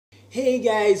Hey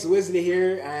guys, Wesley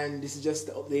here, and this is just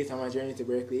the update on my journey to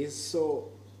Berklee. So,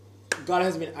 God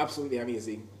has been absolutely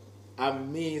amazing.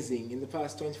 Amazing. In the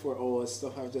past 24 hours,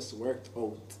 stuff have just worked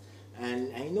out.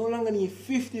 And I no longer need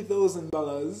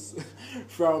 $50,000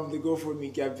 from the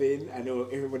GoFundMe campaign. I know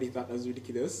everybody thought that was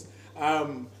ridiculous.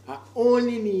 I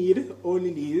only need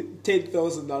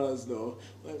 $10,000 though.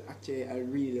 Well, actually, I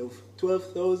really love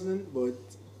 12,000, but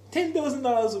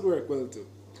 $10,000 would work well too.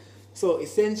 So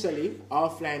essentially,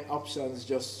 offline options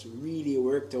just really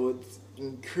worked out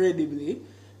incredibly,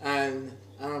 and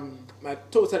my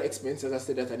total expense, as I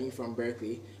said, that I need from from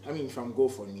Berklee, from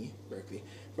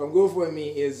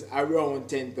GoFundMe is around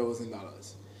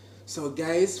 $10,000. So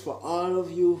guys, for all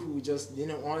of you who just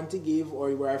didn't want to give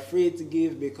or were afraid to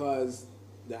give because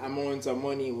the amount of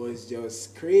money was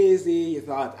just crazy, you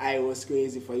thought I was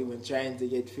crazy for even trying to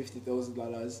get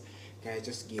 $50,000, guys,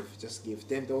 just give.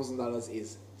 $10,000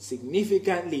 is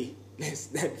significantly less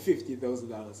than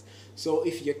 $50,000. So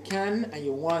if you can and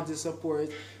you want to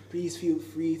support, please feel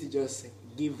free to just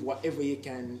give whatever you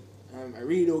can. I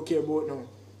really don't care about no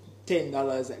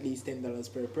 $10, at least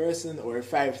 $10 per person, or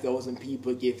 5,000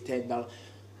 people give $10.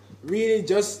 Really,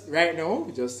 just right now,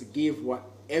 just give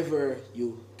whatever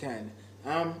you can.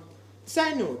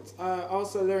 Side note, I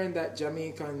also learned that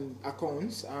Jamaican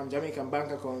accounts, Jamaican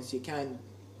bank accounts, you can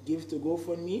give to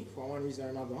GoFundMe for one reason or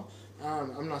another.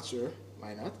 I'm not sure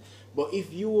why not. But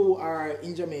if you are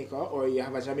in Jamaica or you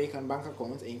have a Jamaican bank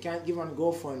account and you can't give on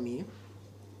GoFundMe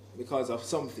because of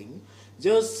something,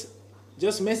 just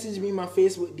message me my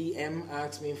Facebook DM,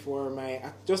 ask me for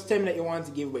just tell me that you want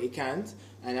to give but you can't,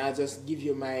 and I'll just give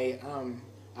you my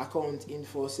account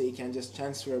info so you can just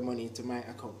transfer money to my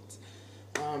account.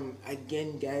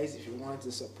 Again guys, if you want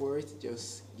to support,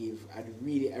 just give. I'd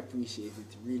really appreciate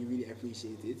it, really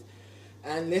appreciate it,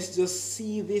 and let's just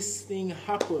see this thing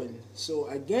happen. So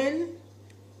again,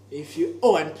 if you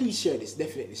and please share this,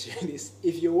 definitely share this.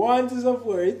 If you want to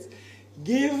support,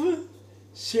 give,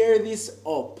 share this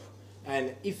up.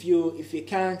 And if you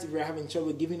can't, if you're having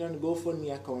trouble giving on the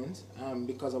GoFundMe account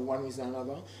because of one reason or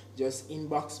another, just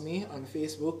inbox me on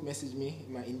Facebook, message me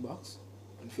in my inbox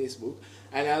on Facebook,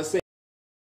 and I'll say.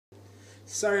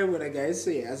 Sorry about that guys. So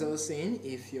yeah, as I was saying,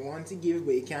 if you want to give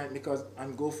but you can't because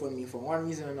on GoFundMe for one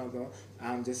reason or another,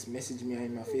 just message me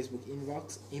in my Facebook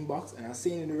inbox, and I'll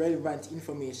send you the relevant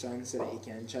information so that you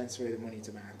can transfer the money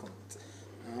to my account.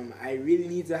 I really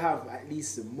need to have at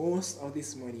least most of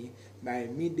this money by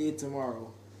midday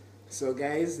tomorrow. So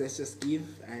guys, let's just give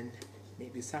and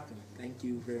make this happen. Thank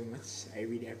you very much. I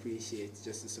really appreciate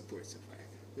just the support so far.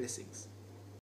 Blessings.